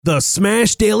The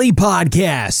Smash Daily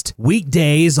Podcast.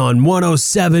 Weekdays on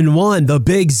 107.1 The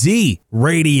Big Z.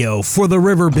 Radio for the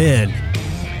Riverbend.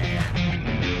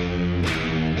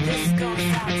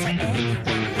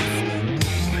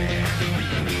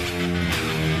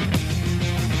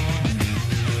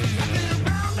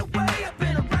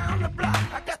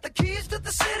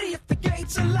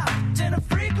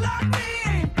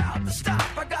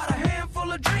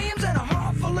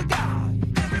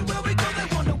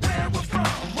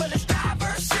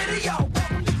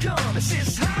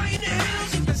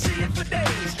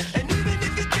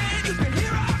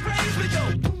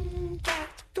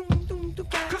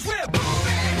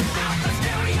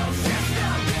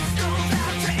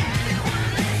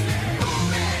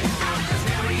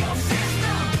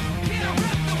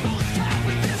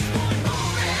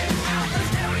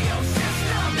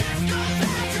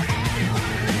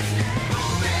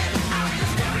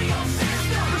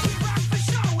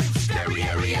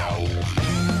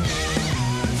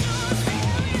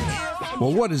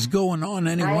 Well, what is going on,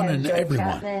 anyone and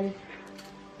everyone?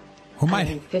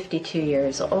 I'm 52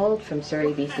 years old from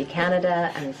Surrey, BC,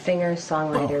 Canada. I'm a singer,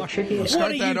 songwriter, tribute. We'll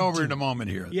start that over in a moment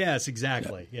here. Yes,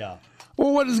 exactly. Yeah.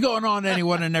 Well, what is going on,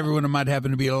 anyone and everyone who might happen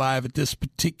to be alive at this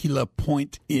particular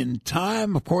point in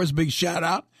time? Of course, big shout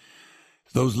out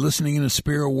to those listening in the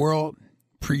spirit world.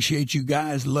 Appreciate you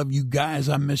guys. Love you guys.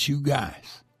 I miss you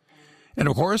guys. And,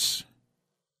 of course,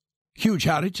 huge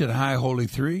howdy to the High Holy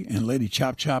Three and Lady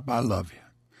Chop Chop. I love you.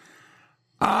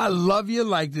 I love you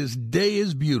like this day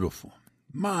is beautiful.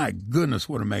 My goodness,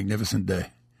 what a magnificent day.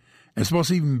 And it's supposed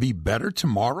to even be better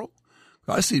tomorrow.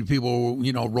 I see people,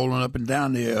 rolling up and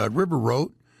down the River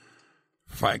Road.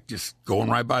 In fact, just going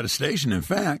right by the station. In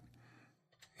fact,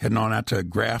 heading on out to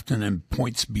Grafton and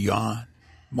points beyond.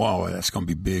 Wow, that's going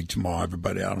to be big tomorrow.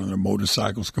 Everybody out on their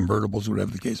motorcycles, convertibles,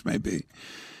 whatever the case may be.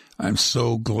 I'm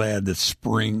so glad that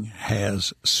spring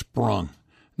has sprung.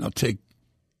 And I'll take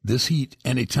this heat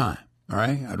anytime, all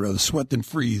right? I'd rather sweat than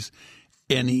freeze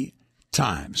any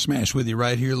time. Smash with you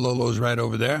right here. Lolo's right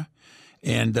over there.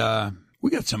 And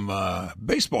we got some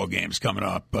baseball games coming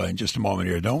up in just a moment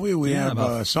here, don't we? We have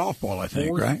softball, I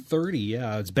think, right? 4:30,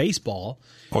 yeah. It's baseball.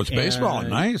 Oh, it's baseball.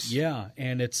 Nice. Yeah,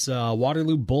 and it's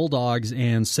Waterloo Bulldogs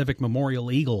and Civic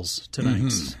Memorial Eagles tonight.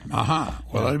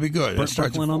 Mm-hmm. Well, that'll be good. Bert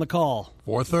Brooklyn on the call.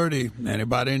 4:30.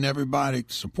 Anybody and everybody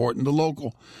supporting the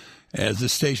local. As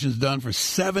this station's done for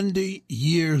 70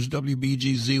 years,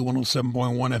 WBGZ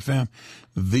 107.1 FM,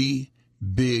 The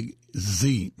Big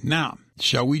Z. Now,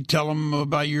 shall we tell them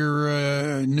about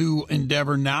your new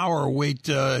endeavor now or wait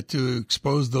to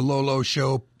expose the Lolo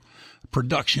Show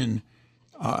production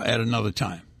at another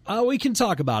time? We can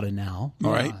talk about it now.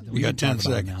 All right. We got 10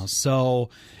 seconds. Now. So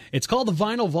it's called the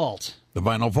Vinyl Vault. The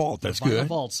Vinyl Vault. That's good. Vinyl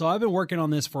Vault. So I've been working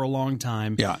on this for a long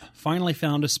time. Yeah. Finally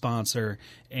found a sponsor,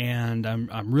 and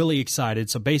I'm really excited.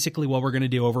 So basically what we're going to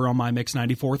do over on My Mix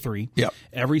 94.3. Yep.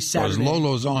 Every Saturday.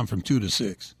 Lolo's on from 2 to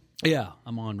 6. Yeah,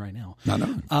 I'm on right now.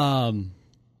 No.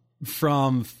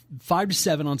 From 5 to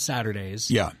 7 on Saturdays.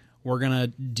 Yeah. We're going to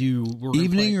do...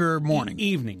 Evening or morning?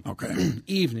 Evening. Okay.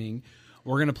 Evening.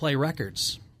 We're going to play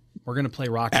records. We're going to play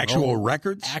rock and Actual roll.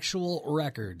 records? Actual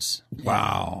records.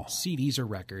 Wow. CDs are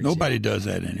records. Nobody does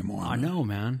that anymore. I know,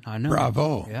 man. I know.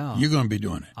 Bravo. Yeah. You're going to be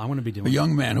doing it. I'm going to be doing it. it. A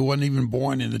young man who wasn't even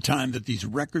born in the time that these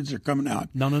records are coming out.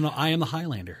 No. I am the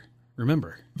Highlander.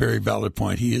 Remember. Very valid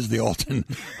point. He is the Alton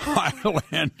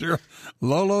Highlander.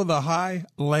 Lolo the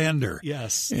Highlander.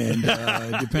 Yes. And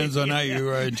it depends on how you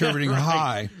are interpreting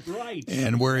high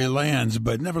and where he lands.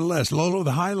 But nevertheless, Lolo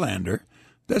the Highlander,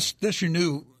 that's your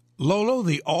new Lolo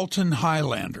the Alton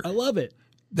Highlander. I love it.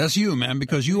 That's you, man,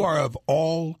 because you are of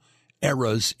all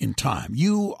eras in time.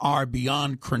 You are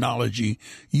beyond chronology.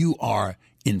 You are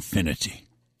infinity.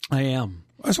 I am.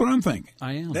 That's what I'm thinking.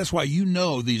 I am. That's why you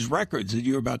know these records that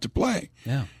you're about to play.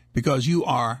 Yeah. Because you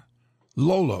are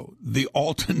Lolo, the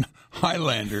Alton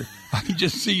Highlander. I can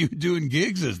just see you doing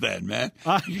gigs as that, man.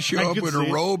 You show up with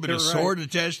a robe and a sword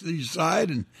attached to your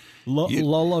side. And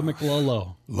Lolo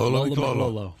McLolo. Lolo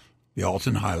McLolo. The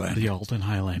Alton Highlander. The Alton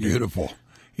Highlander. Beautiful.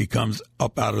 He comes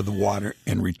up out of the water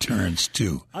and returns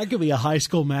too. I could be a high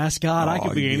school mascot. I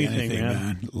could be anything,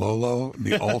 man. Lolo,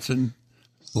 the Alton,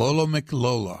 Lolo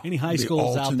McLolo. Any high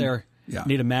schools out there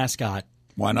need a mascot.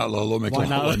 Why not Lolo McLolo? Why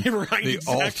not? Right, the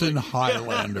exactly. Alton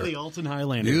Highlander. The Alton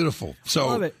Highlander. Beautiful.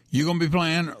 So you're going to be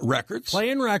playing records?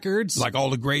 Playing records. Like all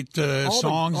the great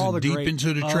songs and deep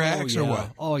into the tracks or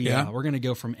what? Oh, yeah. We're going to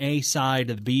go from A side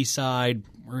to the B side.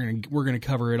 We're We're gonna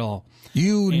cover it all.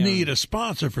 You need a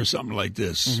sponsor for something like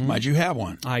this. Might you have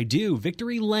one? I do.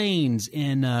 Victory Lanes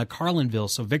in Carlinville.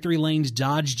 So Victory Lanes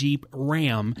Dodge Jeep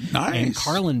Ram in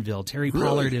Carlinville. Terry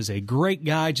Pollard is a great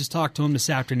guy. Just talked to him this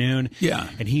afternoon. Yeah.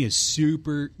 And he is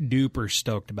super duper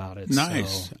stoked about it.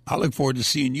 Nice. So. I look forward to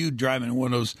seeing you driving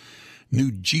one of those new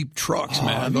Jeep trucks,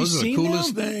 man. Those are the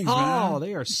coolest things, man. Oh,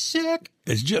 they are sick.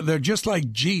 They're just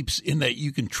like Jeeps in that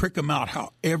you can trick them out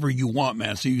however you want,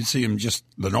 man. So you can see them just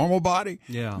the normal body.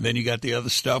 Yeah. Then you got the other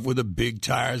stuff with the big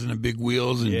tires and the big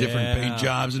wheels and different paint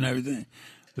jobs and everything.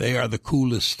 They are the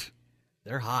coolest.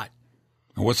 They're hot.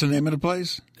 And what's the name of the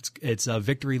place? It's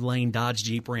Victory Lane Dodge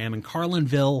Jeep Ram in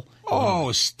Carlinville.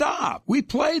 Oh, stop. We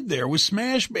played there with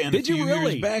Smash Band a few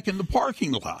years back in the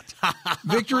parking lot.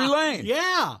 Victory Lane.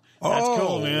 Yeah. That's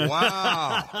cool, man.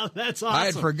 Wow. That's awesome. I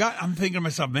had forgotten. I'm thinking to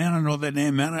myself, man, I know that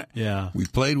name, man. Yeah. We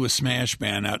played with Smash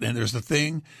Band out, and there's a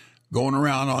thing going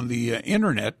around on the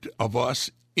internet of us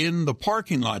in the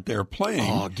parking lot there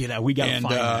playing. Oh, get out. We got to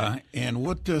find that. And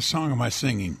what song am I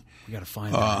singing? We got to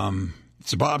find that.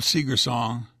 It's a Bob Seger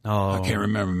song. Oh. I can't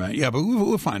remember, man. Yeah, but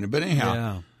we'll find it. But anyhow.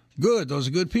 Yeah. Good. Those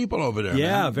are good people over there.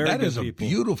 Yeah, man. very good people. That is a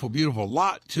beautiful, beautiful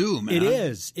lot, too, man. It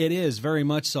is. It is very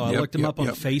much so. I looked them up on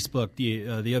Facebook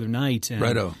the other night. And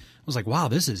I was like, wow,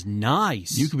 this is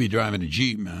nice. You could be driving a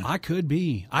Jeep, man. I could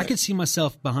be. I could see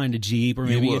myself behind a Jeep or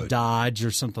maybe a Dodge or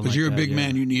something like that. Because you're a big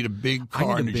man. You need a big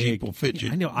car, and a Jeep will fit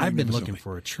you. I know. I've been looking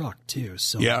for a truck, too.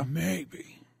 So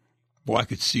maybe. Boy, I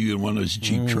could see you in one of those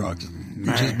Jeep trucks.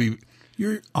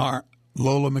 You are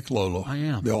Lola McLolo. I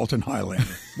am. The Alton Highlander.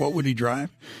 What would he drive?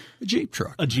 A Jeep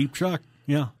truck. A Jeep truck.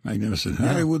 Yeah. Magnificent. All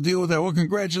right, we'll deal with that. Well,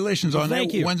 congratulations on that.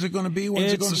 Thank you. When's it going to be?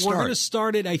 When's it going to start? We're going to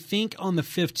start it, I think, on the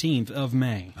 15th of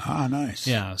May. Ah, nice.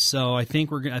 Yeah. So I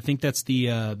think that's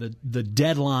the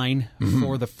deadline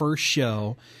for the first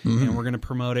show, and we're going to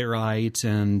promote it right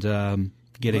and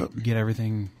get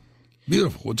everything.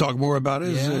 Beautiful. We'll talk more about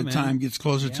it as time gets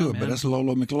closer to it. Man. But that's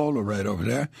Lola McLolo right over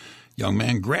there. Young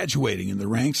man graduating in the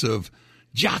ranks of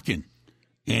jocking.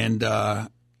 And I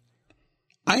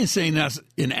ain't saying that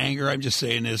in anger. I'm just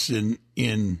saying this it's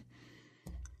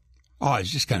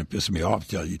just kind of pissing me off, to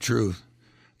tell you the truth.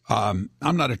 I'm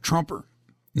not a Trumper,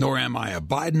 nor am I a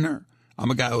Bidener.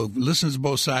 I'm a guy who listens to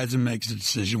both sides and makes a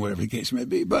decision, whatever the case may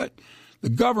be. But the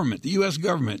government, the U.S.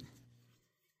 government,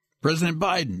 President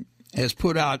Biden has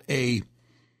put out an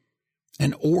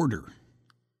order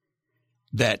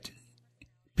that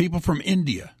people from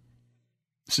India,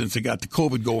 since they got the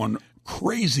COVID going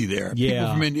crazy there,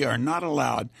 people from India are not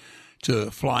allowed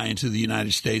to fly into the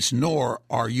United States, nor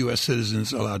are U.S.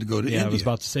 citizens allowed to go to India. Yeah, I was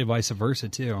about to say vice versa,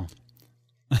 too.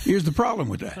 Here's the problem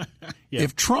with that.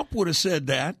 If Trump would have said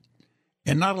that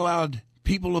and not allowed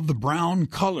people of the brown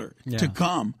color to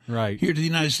come here to the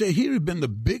United States, he would have been the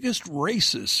biggest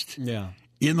racist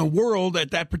in the world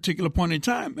at that particular point in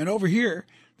time. And over here,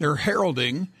 they're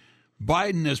heralding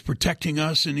Biden as protecting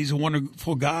us, and he's a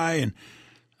wonderful guy. And,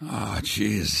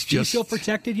 jeez. Do you feel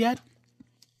protected yet?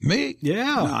 Me?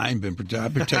 Yeah. No, I ain't been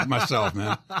protected. I protect myself,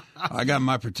 man. I got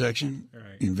my protection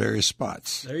in various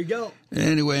spots. There you go.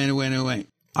 Anyway.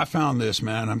 I found this,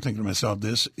 man. I'm thinking to myself,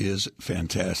 this is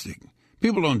fantastic.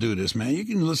 People don't do this, man. You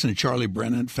can listen to Charlie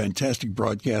Brennan, fantastic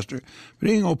broadcaster, but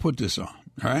he ain't going to put this on,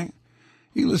 all right?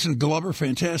 You can listen to Glover,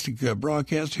 fantastic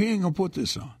broadcaster. He ain't going to put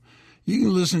this on. You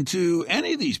can listen to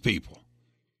any of these people.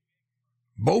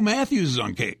 Bo Matthews is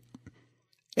on Cape.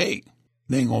 Hey,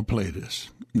 they ain't going to play this,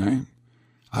 all right?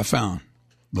 I found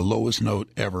the lowest note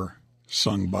ever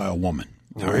sung by a woman.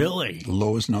 Really? Right? The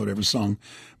lowest note ever sung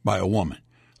by a woman.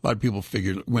 A lot of people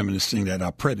figure women sing that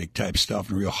operatic type stuff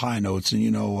and real high notes,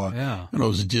 and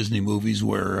those Disney movies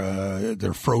where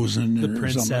they're frozen, the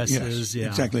princesses, yes,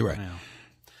 exactly right. Yeah.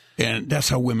 And that's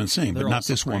how women sing, they're but not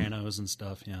this woman. Sopranos and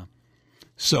stuff, yeah.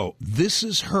 So this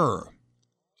is her.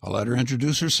 I'll let her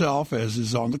introduce herself, as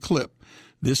is on the clip.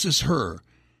 This is her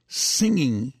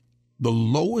singing the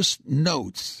lowest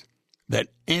notes that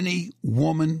any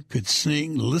woman could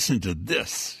sing. Listen to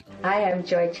this. Hi, I'm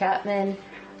Joy Chapman.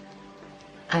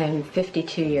 I'm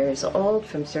 52 years old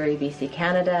from Surrey, BC,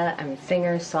 Canada. I'm a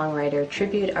singer, songwriter,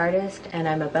 tribute artist, and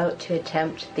I'm about to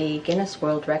attempt the Guinness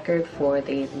World Record for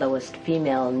the lowest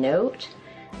female note.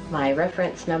 My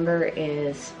reference number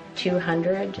is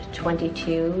 200,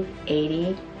 22,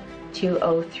 80,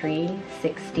 203,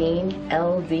 16,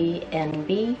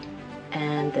 LVNB,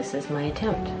 and this is my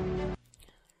attempt.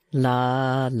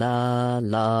 La, la,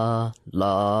 la,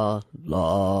 la,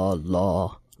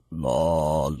 la, la,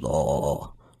 la, la.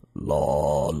 La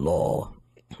la la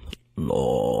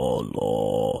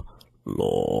la la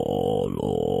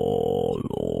la.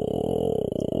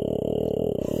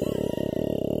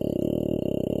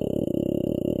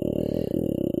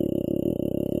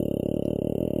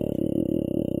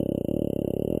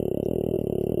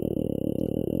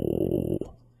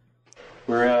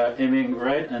 looking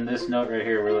right, and this note right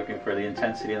here, we're looking for the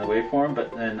intensity in the waveform,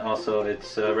 but then also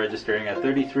it's registering at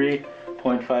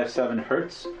 33.57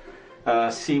 hertz,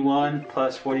 C1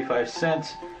 plus 45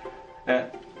 cents, yeah,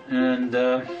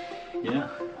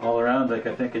 all around, like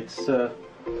I think it's a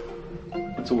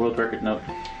world record note.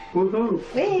 Woohoo!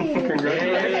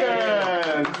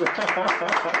 Congratulations!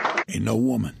 Ain't no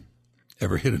woman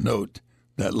ever hit a note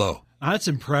that low. That's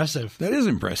impressive. That is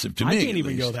impressive to me. I can't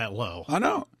even go that low. I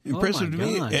know. Impressive to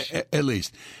me, at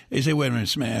least. They say, wait a minute,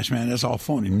 Smash, man, that's all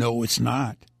phony. No, it's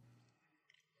not.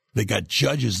 They got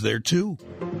judges there, too.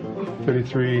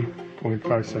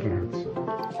 33.57 hertz.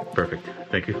 Perfect.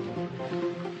 Thank you.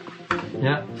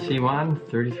 Yeah, C1,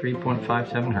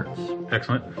 33.57 hertz.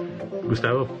 Excellent.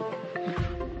 Gustavo?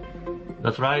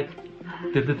 That's right.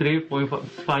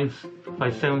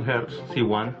 33.57 hertz,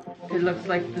 C1. It looks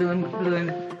like blue and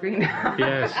green.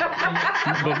 Yes.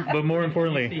 but more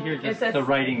importantly, See here, just the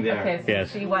writing there. Okay, so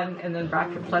Yes. C1 and then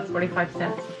bracket plus 45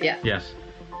 cents. Yeah. Yes.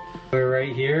 We're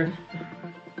right here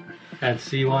at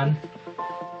C1,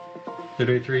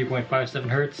 33.57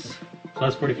 hertz,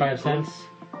 plus 45 cents,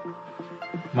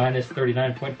 minus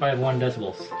 39.51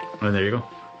 decibels. Oh, there you go.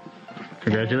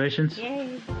 Congratulations.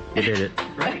 Yay. You did it.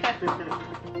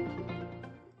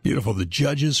 Beautiful. The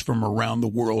judges from around the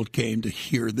world came to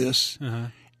hear this,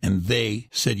 and they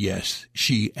said, yes,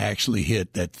 she actually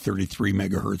hit that 33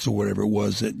 megahertz or whatever it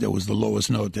was. That was the lowest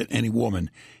note that any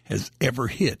woman has ever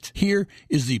hit. Here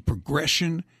is the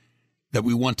progression that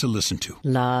we want to listen to.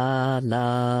 La,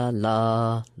 la,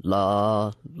 la,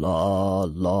 la, la, la,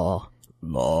 la,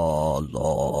 la,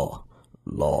 la,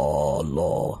 la,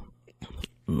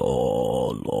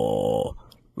 la,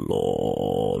 la, la, la.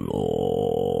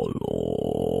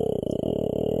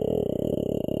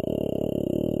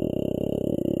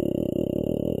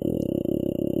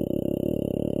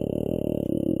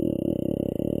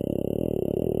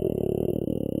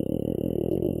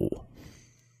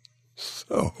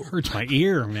 So Hurts my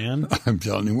ear, man. I'm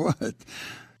telling you what.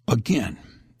 Again,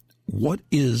 what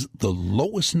is the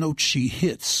lowest note she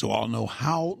hits so I'll know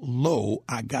how low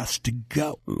I got to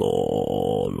go? La,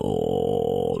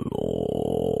 la, la.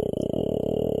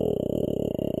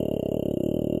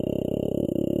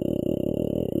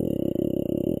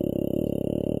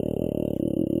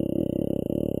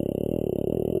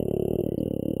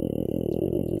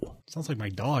 Sounds like my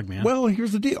dog, man. Well,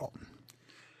 here's the deal.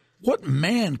 What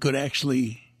man could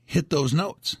actually hit those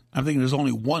notes? I'm thinking there's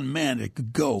only one man that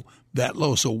could go that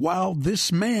low. So while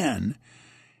this man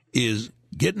is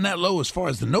getting that low as far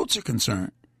as the notes are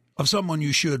concerned, of someone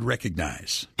you should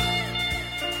recognize.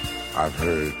 I've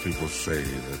heard people say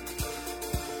that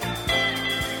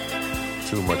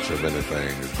too much of anything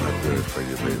is not good for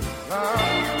you, baby.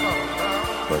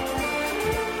 But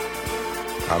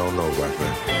I don't know about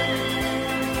that.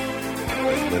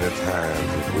 As many times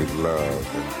as we've loved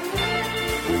and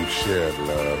we've shared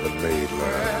love and made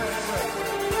love,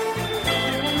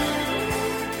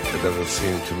 it doesn't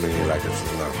seem to me like it's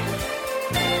enough.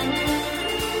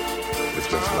 It's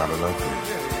just not enough.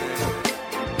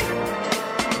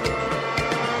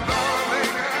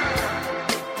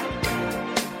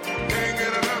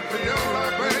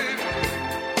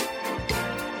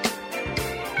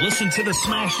 Listen to the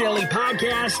Smash Daily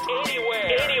podcast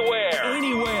anywhere.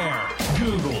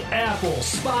 Google, Apple,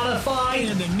 Spotify,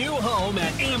 and the new home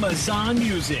at Amazon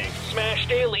Music.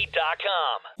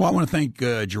 SmashDaily.com. Well, I want to thank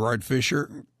Gerard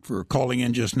Fisher for calling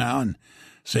in just now and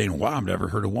saying, wow, I've never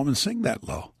heard a woman sing that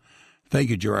low.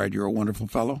 Thank you, Gerard. You're a wonderful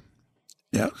fellow.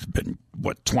 Yeah, it's been,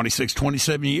 26,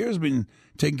 27 years, been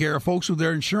taking care of folks with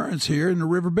their insurance here in the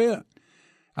Riverbend.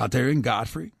 Out there in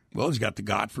Godfrey. Well, he's got the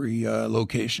Godfrey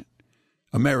location.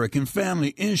 American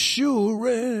Family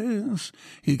Insurance.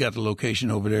 He's got the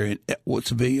location over there in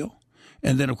Edwardsville.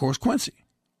 And then, of course, Quincy.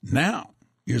 Now,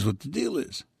 here's what the deal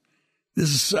is. This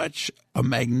is such a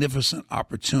magnificent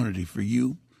opportunity for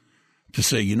you to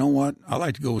say, you know what? I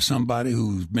like to go with somebody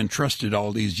who's been trusted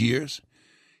all these years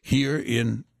here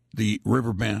in the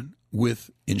Riverbend with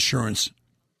insurance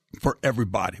for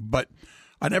everybody. But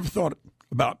I never thought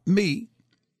about me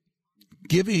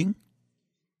giving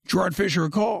Gerard Fisher a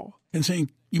call and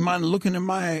saying, you mind looking at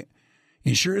my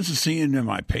insurance and seeing, am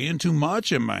I paying too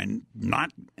much? Am I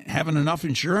not having enough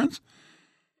insurance?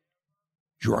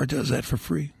 Gerard does that for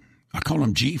free. I call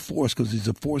him G-Force because he's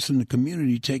a force in the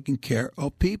community taking care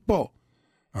of people.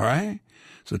 All right?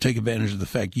 So take advantage of the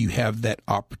fact you have that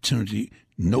opportunity,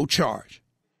 no charge.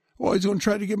 Oh, he's going to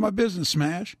try to get my business,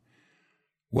 Smash.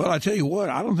 Well, I tell you what,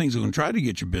 I don't think he's going to try to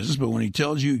get your business, but when he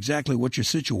tells you exactly what your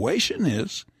situation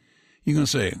is, you're going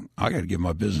to say, I got to give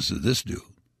my business to this dude,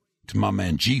 to my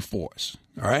man G-Force.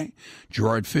 All right?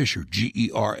 Gerard Fisher,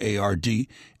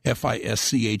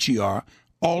 GerardFischer.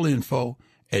 All info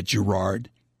at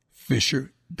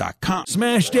GerardFischer.com.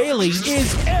 Smash Daily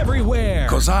is everywhere.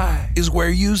 'Cause I is where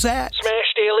you's at.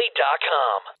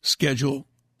 SmashDaily.com. Schedule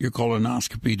your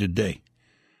colonoscopy today.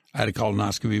 I had a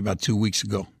colonoscopy about 2 weeks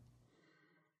ago.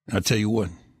 And I'll tell you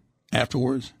what,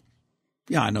 afterwards,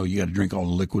 yeah, I know you got to drink all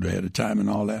the liquid ahead of time and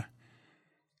all that.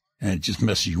 And it just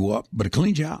messes you up, but it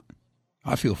cleans you out.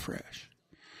 I feel fresh.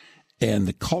 And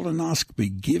the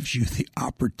colonoscopy gives you the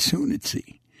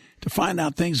opportunity to find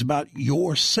out things about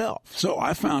yourself. So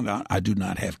I found out I do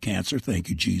not have cancer. Thank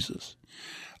you, Jesus.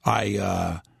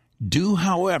 I do,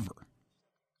 however,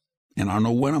 and I don't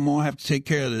know when I'm going to have to take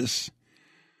care of this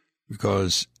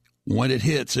because when it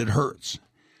hits, it hurts.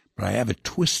 But I have a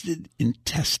twisted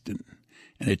intestine,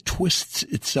 and it twists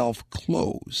itself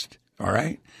closed, all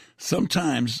right?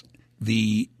 Sometimes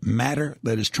the matter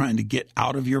that is trying to get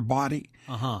out of your body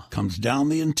comes down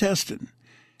the intestine,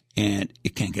 and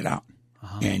it can't get out.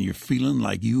 And you're feeling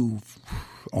like you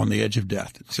on the edge of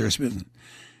death. Serious business.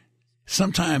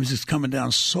 Sometimes it's coming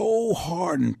down so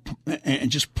hard and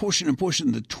just pushing and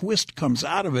pushing, the twist comes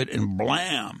out of it, and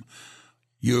blam,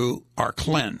 you are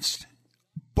cleansed.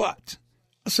 But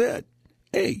I said,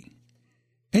 hey,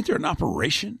 ain't there an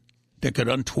operation that could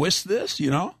untwist this, you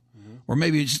know? Or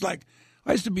maybe it's just like,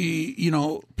 I used to be,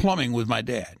 plumbing with my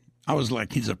dad. I was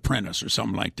like his apprentice or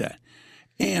something like that.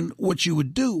 And what you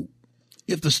would do,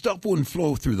 if the stuff wouldn't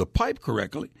flow through the pipe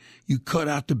correctly, you cut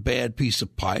out the bad piece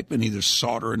of pipe and either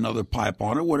solder another pipe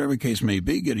on it, whatever the case may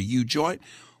be, get a U-joint,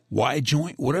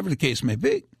 Y-joint, whatever the case may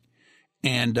be.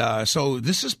 And so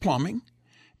this is plumbing.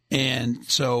 And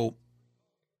so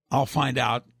I'll find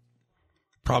out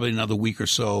probably another week or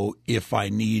so if I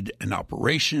need an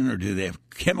operation or do they have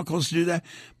chemicals to do that.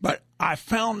 But I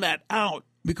found that out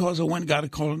because I went and got a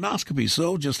colonoscopy.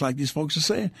 So just like these folks are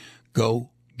saying, go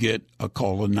get a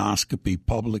colonoscopy.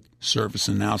 Public service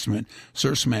announcement.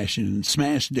 Sir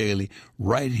Smash Daily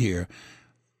right here,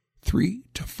 3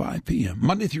 to 5 p.m.,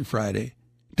 Monday through Friday,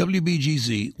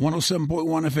 WBGZ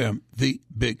 107.1 FM, The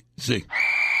Big Z.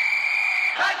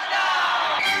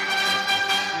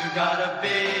 You gotta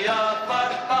be a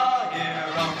football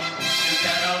hero to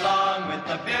get along with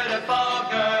the beautiful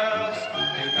girls.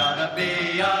 You gotta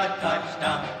be a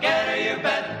touchdown getter, you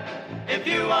bet. If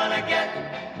you wanna get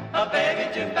a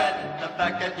baby to bet, the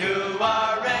fact that you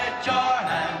are rich or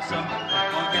handsome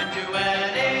won't get you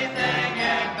anything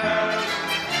in girls.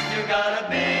 You gotta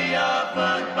be a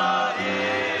football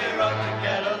hero to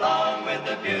get along with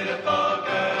the beautiful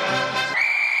girls.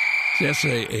 That's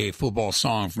a football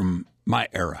song from my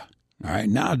era. All right.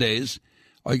 Nowadays,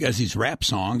 all you guys these rap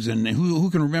songs, and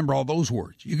who can remember all those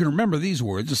words? You can remember these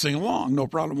words and sing along, no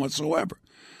problem whatsoever.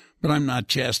 But I'm not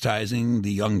chastising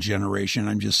the young generation.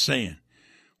 I'm just saying,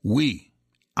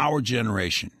 our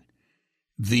generation,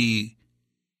 the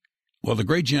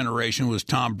great generation was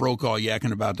Tom Brokaw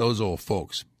yakking about those old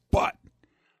folks. But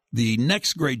the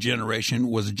next great generation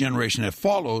was a generation that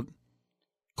followed,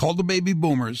 called the baby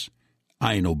boomers.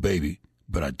 I ain't no baby,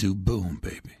 but I do boom,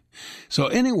 baby. So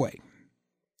anyway,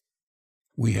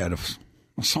 we had a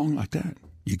song like that.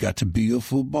 You got to be a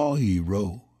football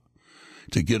hero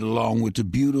to get along with the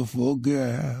beautiful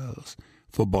girls.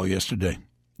 Football yesterday,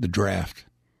 the draft.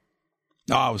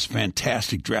 Oh, it was a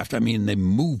fantastic draft. I mean, they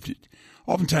moved it.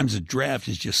 Oftentimes the draft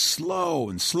is just slow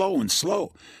and slow and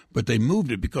slow, but they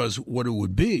moved it because what it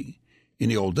would be in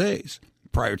the old days,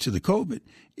 prior to the COVID,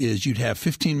 is you'd have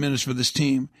 15 minutes for this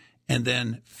team, and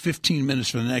then 15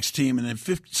 minutes for the next team, and then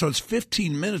so it's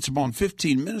 15 minutes upon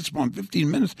 15 minutes upon 15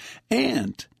 minutes.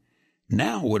 And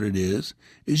now what it is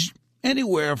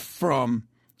anywhere from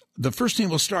the first team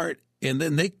will start, and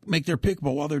then they make their pick,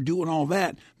 but while they're doing all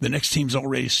that, the next team's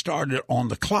already started on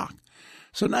the clock.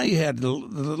 So now you had the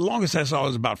longest I saw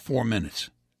was about 4 minutes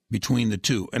between the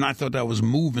two. And I thought that was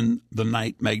moving the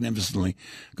night magnificently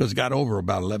because it got over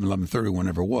about 11:30,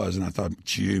 whenever it was. And I thought,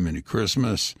 gee, many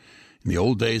Christmas. In the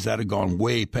old days, that had gone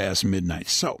way past midnight.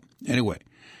 So, anyway,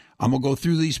 I'm going to go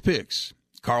through these picks.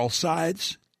 Carl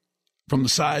Sides from the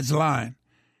Sides line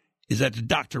is at the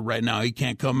doctor right now. He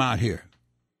can't come out here.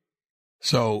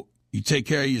 So, you take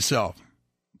care of yourself.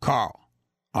 Carl,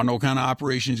 I don't know what kind of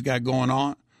operation he's got going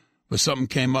on, but something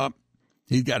came up.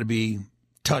 He's got to be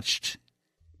touched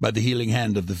by the healing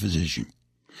hand of the physician.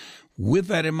 With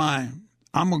that in mind,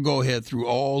 I'm going to go ahead through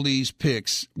all these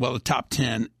picks, the top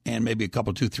 10, and maybe a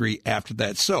couple, 2, 3 after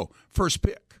that. So, first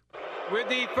pick. With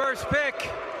the first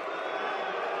pick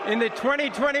in the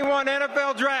 2021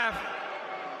 NFL Draft,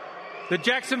 the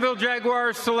Jacksonville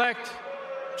Jaguars select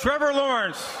Trevor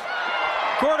Lawrence,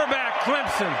 quarterback,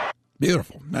 Clemson.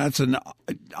 Beautiful. That's an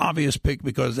obvious pick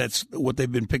because that's what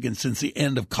they've been picking since the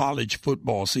end of college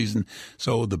football season.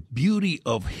 So the beauty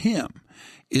of him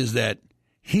is that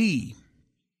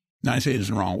now I say this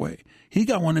in the wrong way, he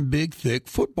got one of them big, thick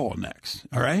football necks,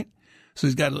 all right? So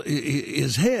he's got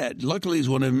his head, luckily he's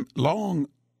one of them long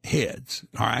heads,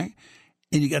 all right?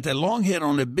 And you got that long head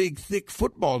on a big, thick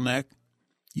football neck,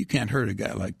 you can't hurt a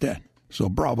guy like that. So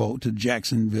bravo to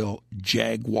Jacksonville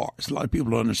Jaguars. A lot of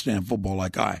people don't understand football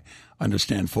like I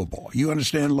understand football. You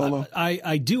understand, Lolo?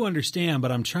 I do understand, but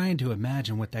I'm trying to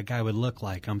imagine what that guy would look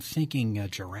like. I'm thinking a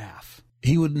giraffe.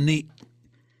 He would need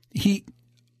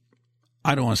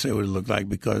I don't want to say what it looked like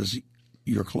because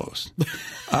you're close.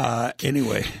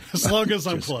 Anyway. As long as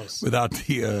I'm close. Without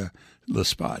the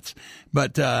spots.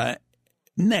 But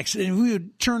next, and we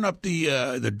would turn up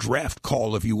the draft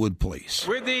call, if you would, please.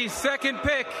 With the second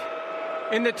pick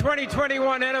in the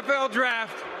 2021 NFL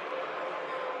Draft,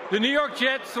 the New York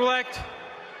Jets select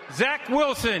Zach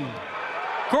Wilson,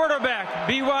 quarterback,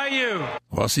 BYU.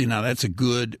 Well, see, now that's a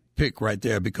good pick right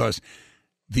there because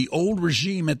the old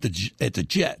regime at the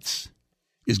Jets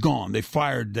is gone. They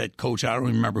fired that coach. I don't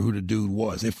even remember who the dude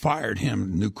was. They fired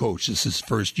him, new coach. This is his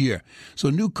first year. So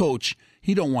new coach,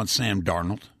 he don't want Sam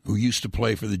Darnold, who used to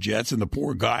play for the Jets, and the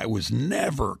poor guy was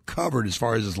never covered as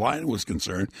far as his line was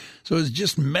concerned. So it's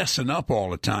just messing up all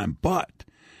the time. But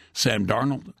Sam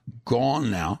Darnold,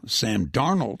 gone now. Sam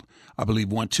Darnold, I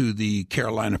believe, went to the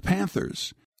Carolina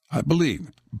Panthers, I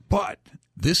believe. But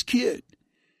this kid,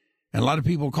 and a lot of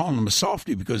people call him a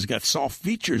softie because he's got soft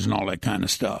features and all that kind of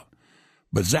stuff.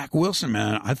 But Zach Wilson,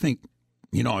 man, I think,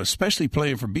 especially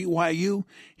playing for BYU,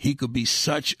 he could be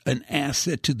such an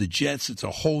asset to the Jets. It's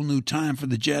a whole new time for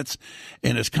the Jets.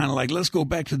 And it's kind of like, let's go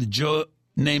back to the Joe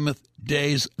Namath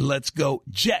days. Let's go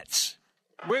Jets.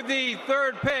 With the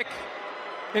third pick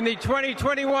in the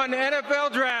 2021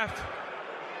 NFL Draft,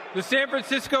 the San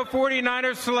Francisco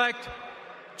 49ers select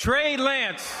Trey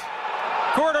Lance,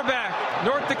 quarterback,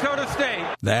 North Dakota State.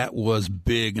 That was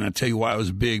big, and I'll tell you why it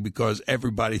was big, because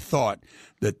everybody thought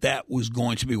that was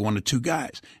going to be one of two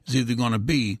guys. It's either going to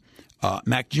be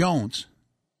Mac Jones,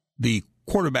 the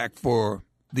quarterback for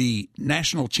the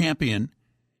national champion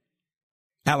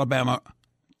Alabama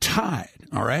Tide,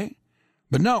 all right?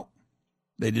 But no,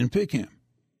 they didn't pick him.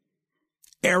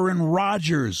 Aaron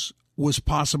Rodgers was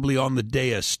possibly on the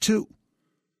dais too,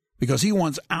 because he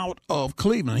wants out of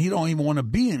Cleveland. He don't even want to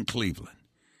be in Cleveland.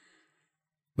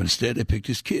 But instead, they picked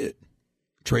his kid,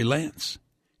 Trey Lance.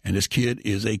 And this kid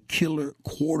is a killer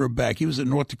quarterback. He was at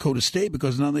North Dakota State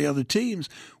because none of the other teams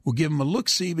will give him a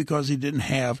look-see because he didn't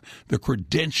have the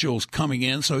credentials coming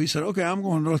in. So he said, okay, I'm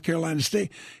going to North Carolina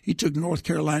State. He took North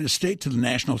Carolina State to the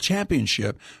national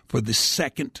championship for the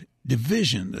second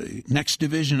division, the next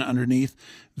division underneath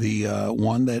the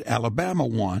one that Alabama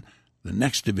won, the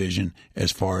next division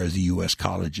as far as the U.S.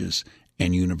 colleges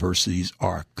and universities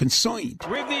are concerned.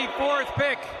 With the fourth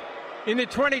pick in the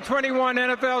 2021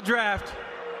 NFL Draft,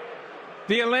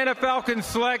 the Atlanta Falcons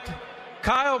select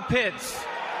Kyle Pitts,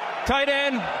 tight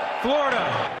end,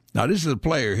 Florida. Now, this is a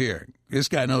player here. This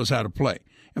guy knows how to play.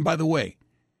 And by the way,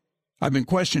 I've been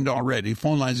questioned already.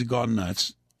 Phone lines have gone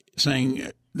nuts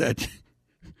saying that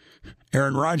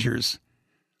Aaron Rodgers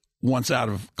wants out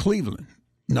of Cleveland.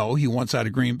 No, he wants out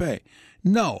of Green Bay.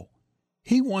 No,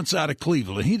 he wants out of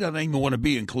Cleveland. He doesn't even want to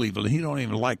be in Cleveland. He don't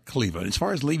even like Cleveland. As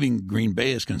far as leaving Green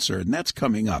Bay is concerned, that's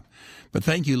coming up. But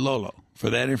thank you, Lolo, for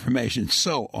that information.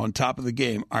 So, on top of the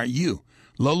game, are you,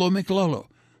 Lolo McLolo,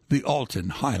 the Alton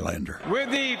Highlander? With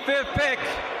the fifth pick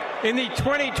in the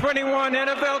 2021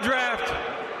 NFL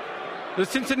Draft, the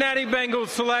Cincinnati Bengals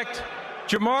select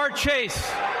Jamar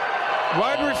Chase,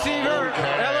 wide receiver,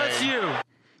 LSU.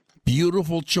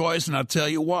 Beautiful choice, and I'll tell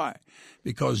you why.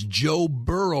 Because Joe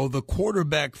Burrow, the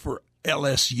quarterback for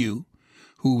LSU,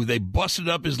 who they busted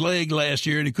up his leg last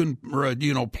year and he couldn't,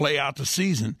 play out the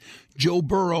season. Joe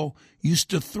Burrow used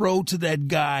to throw to that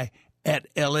guy at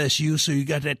LSU, so you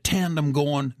got that tandem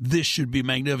going. This should be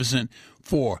magnificent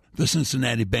for the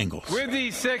Cincinnati Bengals. With the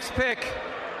sixth pick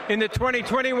in the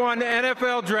 2021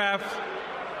 NFL Draft,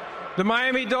 the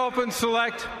Miami Dolphins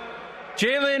select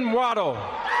Jalen Waddle,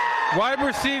 wide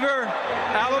receiver,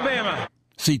 Alabama.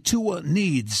 See, Tua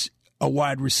needs a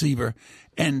wide receiver,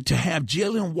 and to have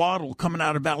Jalen Waddle coming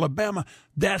out of Alabama,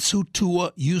 that's who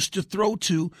Tua used to throw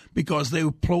to because they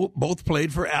both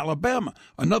played for Alabama.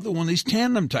 Another one of these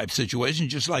tandem-type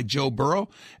situations, just like Joe Burrow.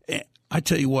 I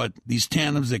tell you what, these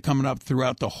tandems that are coming up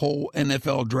throughout the whole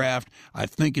NFL draft, I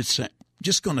think it's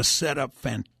just going to set up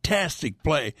fantastic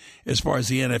play as far as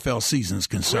the NFL season is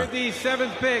concerned. With the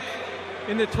seventh pick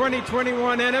in the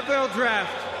 2021 NFL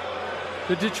Draft,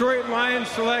 the Detroit Lions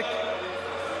select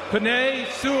Penei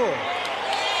Sewell,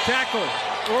 tackle,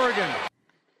 Oregon.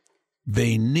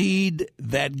 They need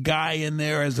that guy in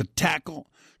there as a tackle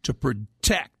to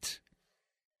protect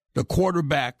the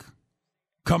quarterback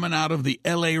coming out of the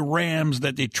L.A. Rams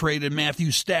that they traded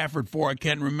Matthew Stafford for. I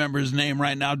can't remember his name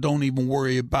right now. Don't even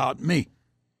worry about me.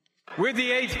 With the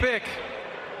 8th pick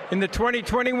in the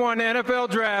 2021 NFL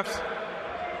Draft,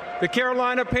 the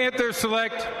Carolina Panthers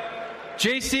select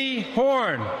J.C.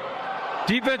 Horn,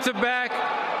 defensive back,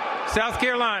 South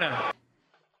Carolina.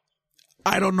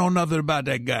 I don't know nothing about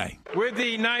that guy. With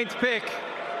the 9th pick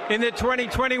in the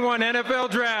 2021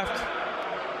 NFL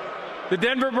Draft, the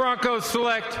Denver Broncos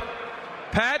select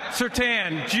Pat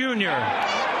Surtain, Jr.,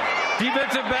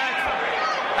 defensive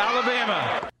back,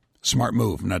 Alabama. Smart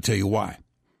move, and I'll tell you why.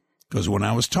 Because when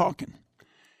I was talking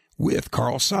with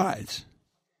Carl Sides,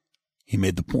 he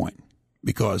made the point.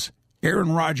 Because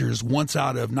Aaron Rodgers wants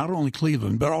out of not only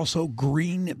Cleveland, but also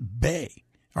Green Bay.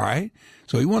 All right?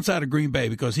 So he wants out of Green Bay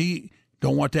because he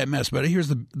don't want that mess. But here's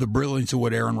the brilliance of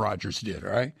what Aaron Rodgers did,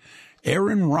 all right?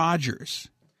 Aaron Rodgers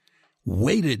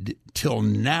waited till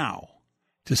now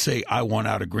to say, I want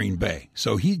out of Green Bay.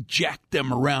 So he jacked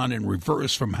them around in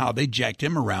reverse from how they jacked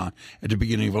him around at the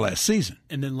beginning of last season.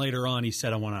 And then later on, he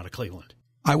said, I want out of Cleveland.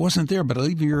 I wasn't there, but I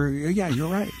believe you're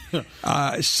right.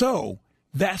 So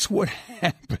that's what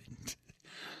happened.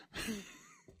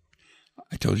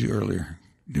 I told you earlier,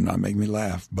 do not make me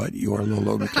laugh, but you are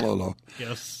Lolo McLolo.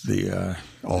 Yes. The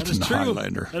Alton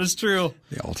Highlander. That is true.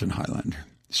 The Alton Highlander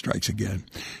strikes again.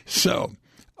 So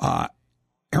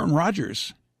Aaron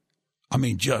Rodgers,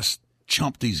 just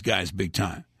chumped these guys big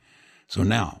time. So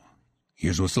now,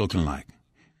 here's what's looking like.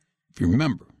 If you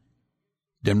remember,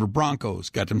 Denver Broncos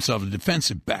got themselves a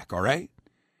defensive back, all right?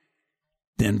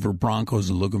 Denver Broncos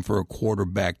are looking for a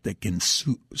quarterback that can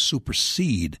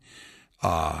supersede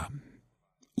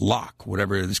Locke,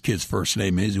 whatever this kid's first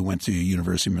name is, who went to the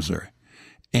University of Missouri.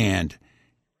 And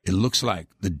it looks like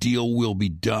the deal will be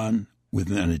done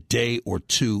within a day or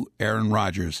two, Aaron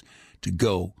Rodgers to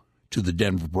go to the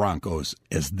Denver Broncos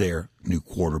as their new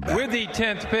quarterback. With the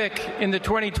 10th pick in the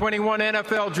 2021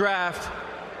 NFL Draft,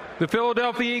 the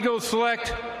Philadelphia Eagles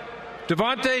select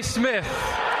Devontae Smith,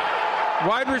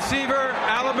 wide receiver,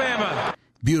 Alabama.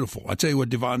 Beautiful. I tell you what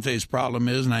Devontae's problem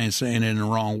is, and I ain't saying it in the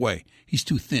wrong way. He's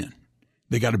too thin.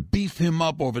 They got to beef him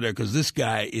up over there because this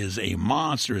guy is a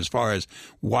monster as far as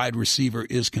wide receiver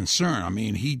is concerned.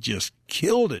 He just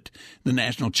killed it, the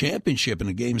national championship and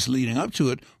the games leading up to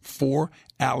it for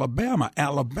Alabama.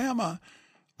 Alabama,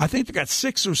 I think they got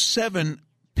 6 or 7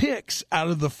 picks out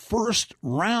of the first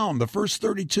round, the first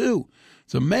 32.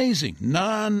 It's amazing.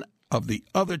 None of the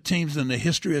other teams in the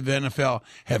history of the NFL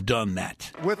have done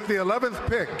that. With the 11th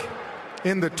pick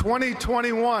in the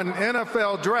 2021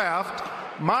 NFL Draft,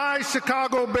 my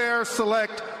Chicago Bears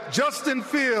select Justin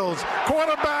Fields,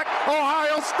 quarterback,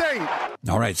 Ohio State.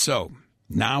 All right, so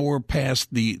now we're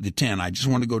past the 10. I just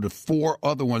want to go to 4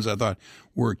 other ones I thought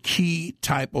were key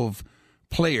type of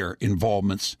player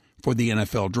involvements for the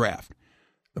NFL Draft.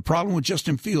 The problem with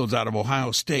Justin Fields out of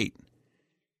Ohio State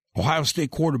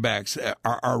quarterbacks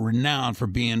are renowned for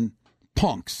being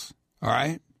punks, all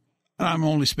right? And I'm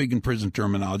only speaking prison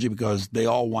terminology because they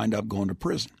all wind up going to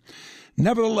prison.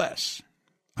 Nevertheless,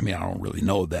 I don't really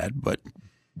know that, but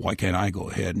why can't I go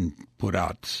ahead and put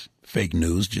out fake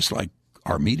news just like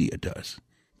our media does?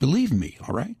 Believe me,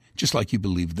 all right? Just like you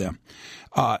believe them.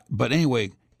 But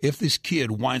anyway, if this kid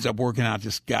winds up working out,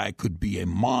 this guy could be a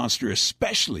monster,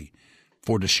 especially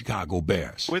for the Chicago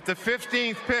Bears. With the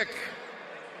 15th pick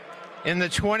in the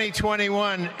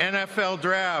 2021 NFL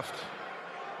Draft,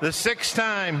 the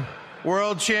 6-time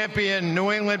world champion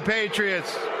New England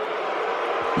Patriots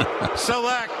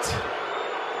select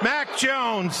Mac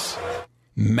Jones.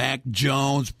 Mac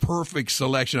Jones, perfect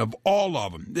selection of all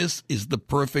of them. This is the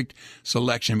perfect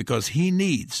selection because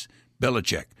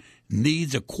Belichick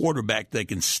needs a quarterback that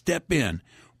can step in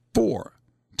for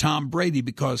Tom Brady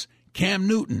because Cam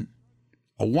Newton,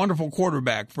 a wonderful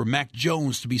quarterback for Mac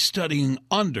Jones to be studying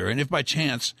under, and if by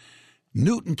chance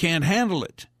Newton can't handle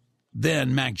it,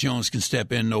 then Mac Jones can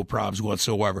step in, no problems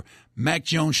whatsoever. Mac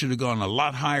Jones should have gone a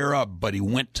lot higher up, but he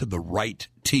went to the right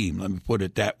team. Let me put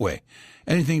it that way.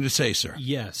 Anything to say, sir?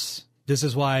 Yes. This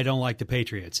is why I don't like the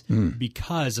Patriots,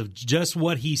 because of just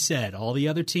what he said. All the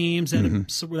other teams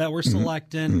that were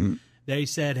selecting, they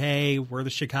said, hey, we're the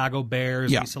Chicago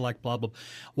Bears. We select blah, blah, blah.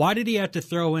 Why did he have to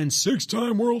throw in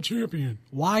 6-time world champion?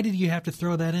 Why did you have to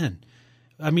throw that in?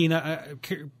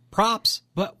 Props,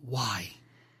 but why?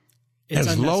 It's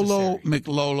as Lolo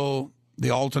McLolo,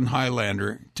 the Alton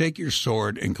Highlander, take your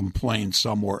sword and complain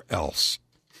somewhere else.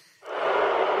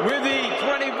 With the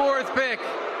 24th pick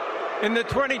in the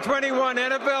 2021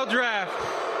 NFL Draft,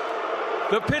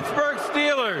 the Pittsburgh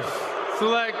Steelers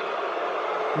select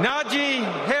Najee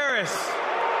Harris,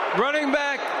 running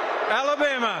back,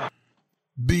 Alabama.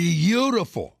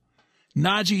 Beautiful.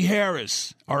 Najee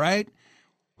Harris, all right?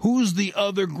 Who's the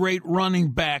other great running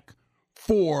back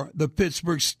for the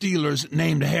Pittsburgh Steelers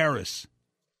named Harris?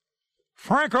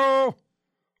 Franco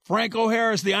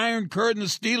Harris, the Iron Curtain. The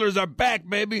Steelers are back,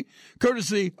 baby,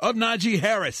 courtesy of Najee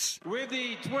Harris. With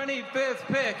the 25th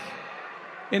pick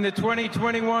in the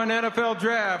 2021 NFL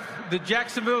Draft, the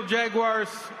Jacksonville Jaguars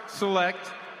select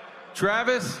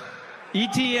Travis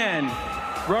Etienne,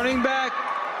 running back,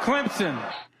 Clemson.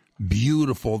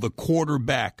 Beautiful. The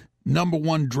quarterback, number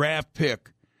 1 draft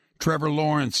pick, Trevor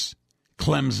Lawrence,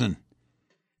 Clemson.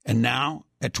 And now,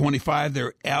 at 25,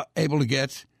 they're able to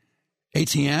get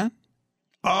Etienne.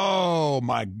 Oh,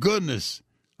 my goodness.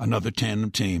 Another tandem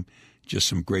team. Just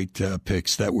some great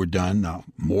picks that were done. Now,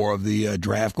 more of the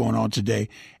draft going on today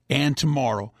and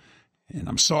tomorrow. And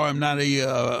I'm sorry I'm not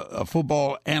a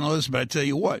football analyst, but I tell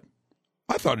you what,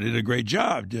 I thought I did a great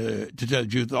job. To tell the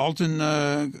truth, Alton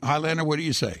Highlander, what do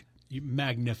you say?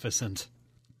 Magnificent.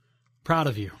 Proud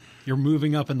of you. You're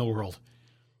moving up in the world.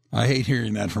 I hate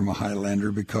hearing that from a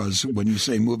Highlander because when you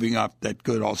say moving up, that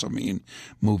could also mean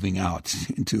moving out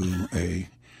into a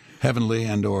heavenly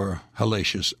and or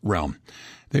hellacious realm.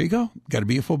 There you go. Got to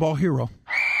be a football hero.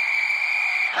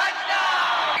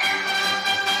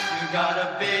 You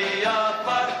gotta be a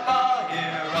football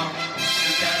hero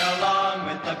to get along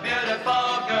with the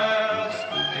beautiful girls.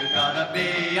 You gotta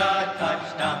be a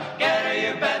touchdown getter,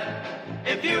 you bet.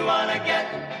 If you wanna get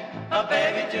a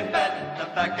baby to bet, the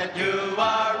fact that you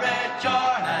are rich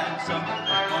or handsome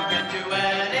won't get you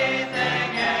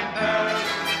anything in girls.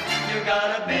 You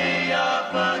gotta be a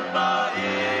football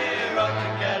hero to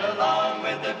get along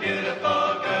with the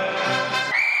beautiful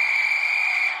girls.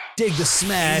 Dig the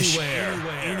Smash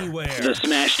anywhere. The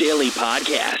Smash Daily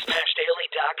Podcast.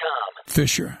 SmashDaily.com.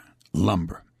 Fisher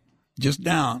Lumber. Just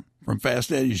down from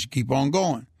Fast Eddie as you keep on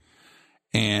going.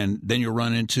 And then you'll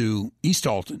run into East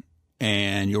Alton,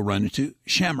 and you'll run into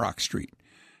Shamrock Street.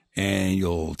 And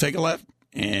you'll take a left,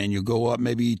 and you'll go up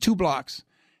maybe 2 blocks,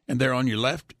 and there on your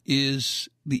left is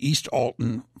the East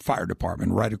Alton Fire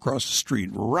Department. Right across the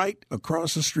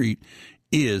street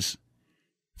is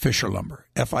Fisher Lumber,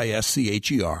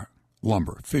 Fischer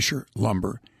Lumber,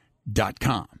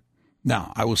 FisherLumber.com.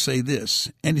 Now, I will say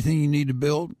this. Anything you need to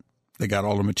build, they got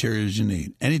all the materials you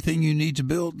need. Anything you need to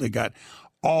build, they got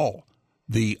all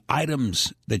the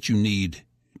items that you need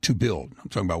to build. I'm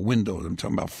talking about windows. I'm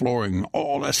talking about flooring,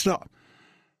 all that stuff.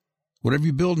 Whatever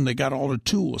you're building, they got all the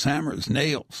tools, hammers,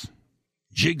 nails,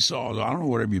 jigsaws. I don't know,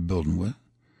 whatever you're building with.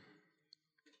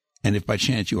 And if by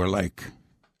chance you are like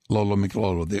Lolo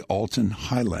McLolo, the Alton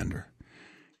Highlander,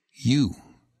 you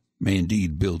may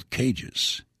indeed build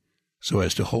cages so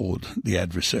as to hold the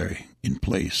adversary in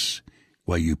place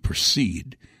while you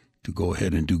proceed to go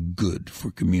ahead and do good for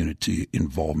community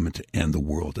involvement and the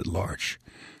world at large.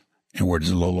 And where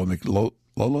does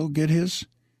Lolo get his?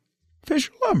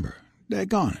 Fisher Lumber.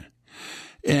 Daggone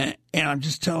it. And I'm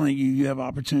just telling you, you have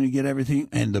opportunity to get everything.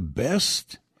 And the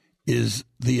best is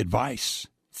the advice.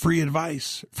 Free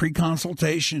advice, free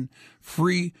consultation,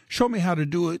 free. Show me how to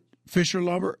do it, Fisher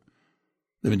Lumber.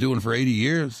 They've been doing it for 80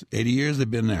 years. 80 years they've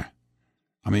been there.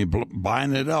 I mean,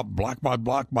 buying it up block by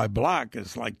block by block.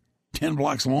 It's like 10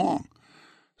 blocks long.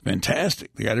 It's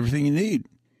fantastic. They got everything you need.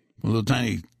 A little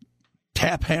tiny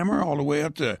tap hammer all the way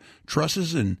up to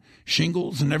trusses and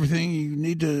shingles and everything you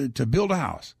need to build a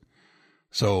house.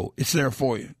 So it's there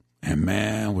for you. And,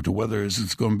 man, with the weather as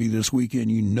it's going to be this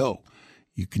weekend, you know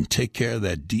you can take care of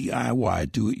that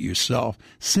DIY, do it yourself,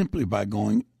 simply by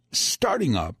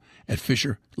starting up at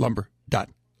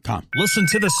FisherLumber.com. Listen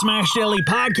to the Smash Daily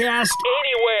Podcast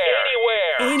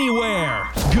anywhere.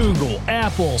 Google,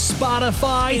 Apple,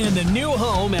 Spotify, and the new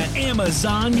home at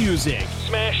Amazon Music.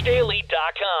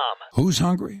 SmashDaily.com. Who's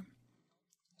hungry?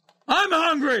 I'm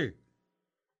hungry.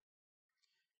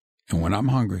 And when I'm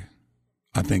hungry,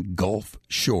 I think Gulf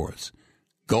Shores.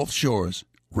 Gulf Shores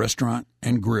Restaurant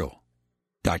and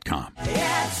Grill.com.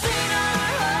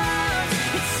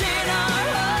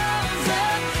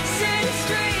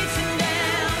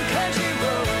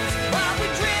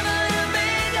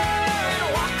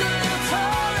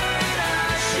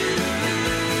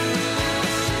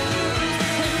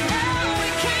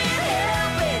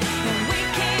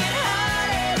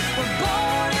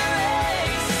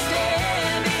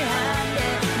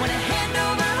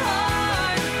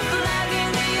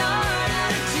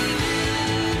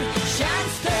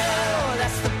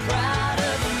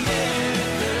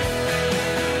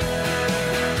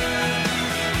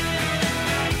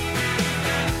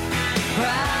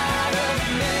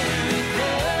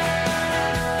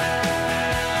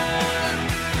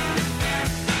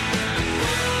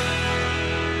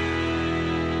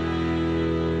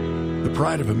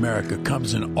 Pride of America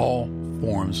comes in all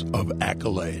forms of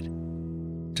accolade.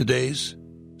 Today's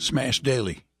Smash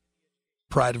Daily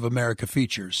Pride of America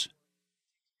features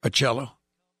a cello,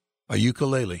 a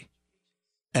ukulele,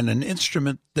 and an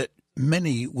instrument that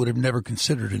many would have never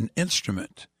considered an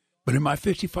instrument. But in my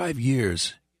 55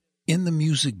 years in the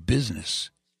music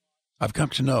business, I've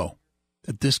come to know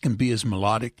that this can be as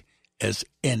melodic as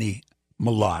any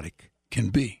melodic can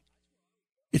be.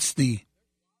 It's the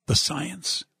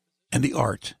science and the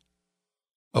art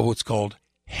of what's called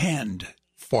hand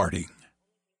farting.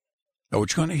 Now,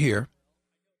 what you're going to hear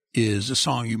is a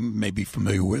song you may be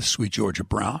familiar with, Sweet Georgia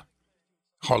Brown,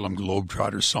 Harlem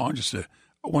Globetrotters song, just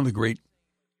one of the great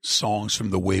songs from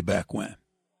the way back when.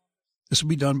 This will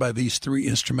be done by these three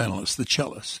instrumentalists, the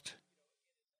cellist,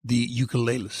 the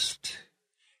ukulelist,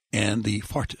 and the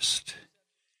fartist.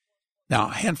 Now,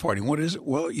 hand farting, what is it?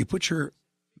 Well, you put your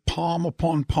palm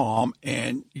upon palm,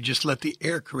 and you just let the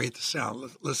air create the sound.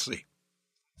 Let's see.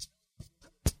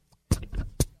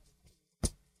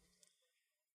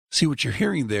 See, what you're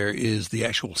hearing there is the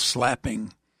actual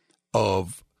slapping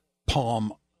of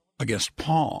palm against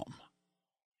palm,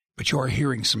 but you are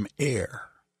hearing some air,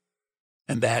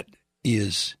 and that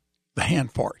is the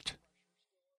hand fart.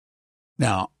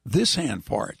 Now, this hand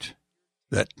fart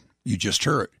that you just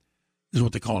heard is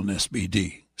what they call an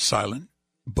SBD, silent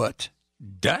but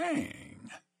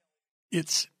dang.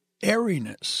 Its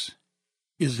airiness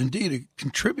is indeed a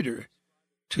contributor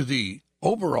to the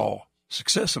overall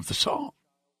success of the song.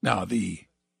 Now, the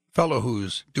fellow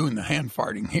who's doing the hand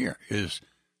farting here is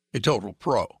a total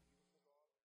pro,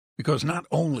 because not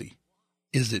only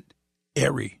is it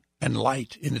airy and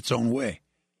light in its own way,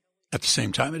 at the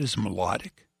same time it is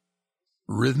melodic,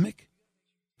 rhythmic,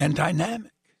 and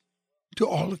dynamic to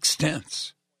all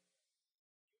extents.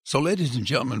 So, ladies and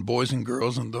gentlemen, boys and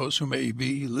girls, and those who may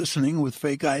be listening with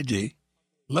fake ID,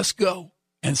 let's go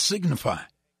and signify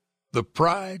the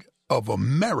pride of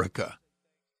America,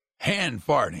 hand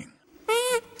farting.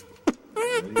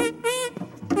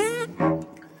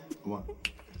 One.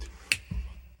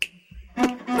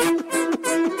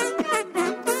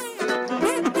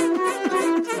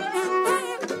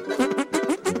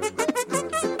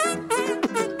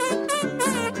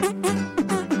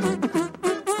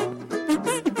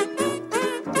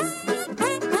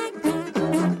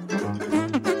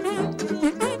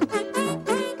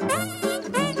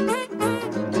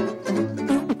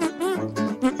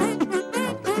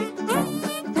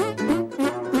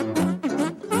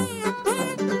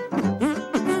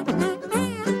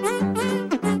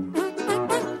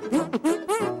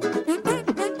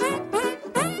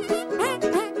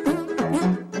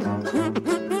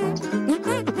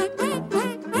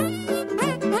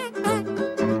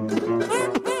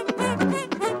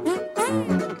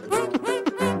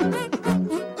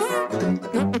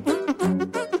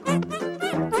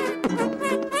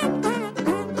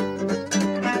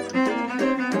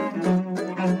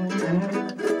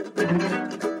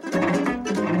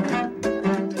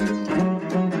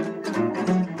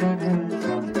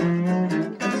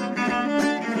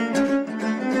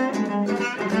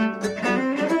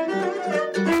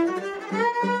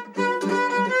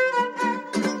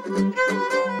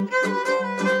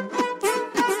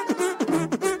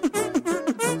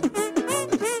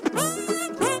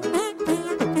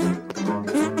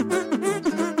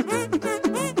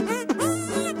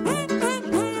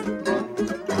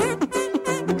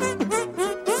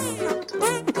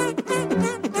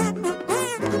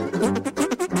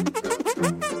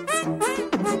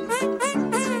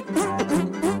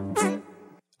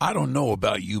 I don't know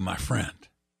about you, my friend,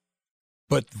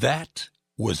 but that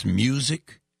was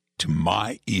music to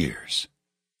my ears.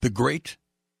 The great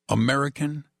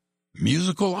American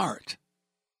musical art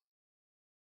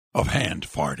of hand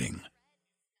farting.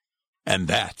 And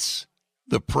that's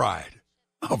the pride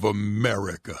of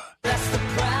America. That's the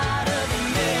pride of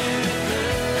America.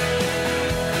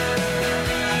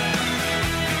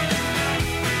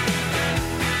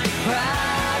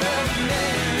 Pride of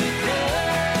America.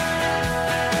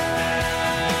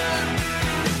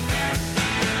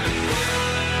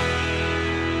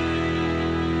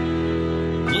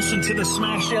 Listen to the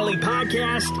Smash Daily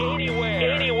podcast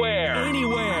anywhere.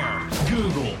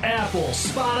 Google, Apple,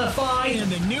 Spotify, and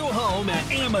the new home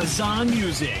at Amazon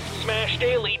Music.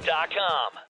 SmashDaily.com.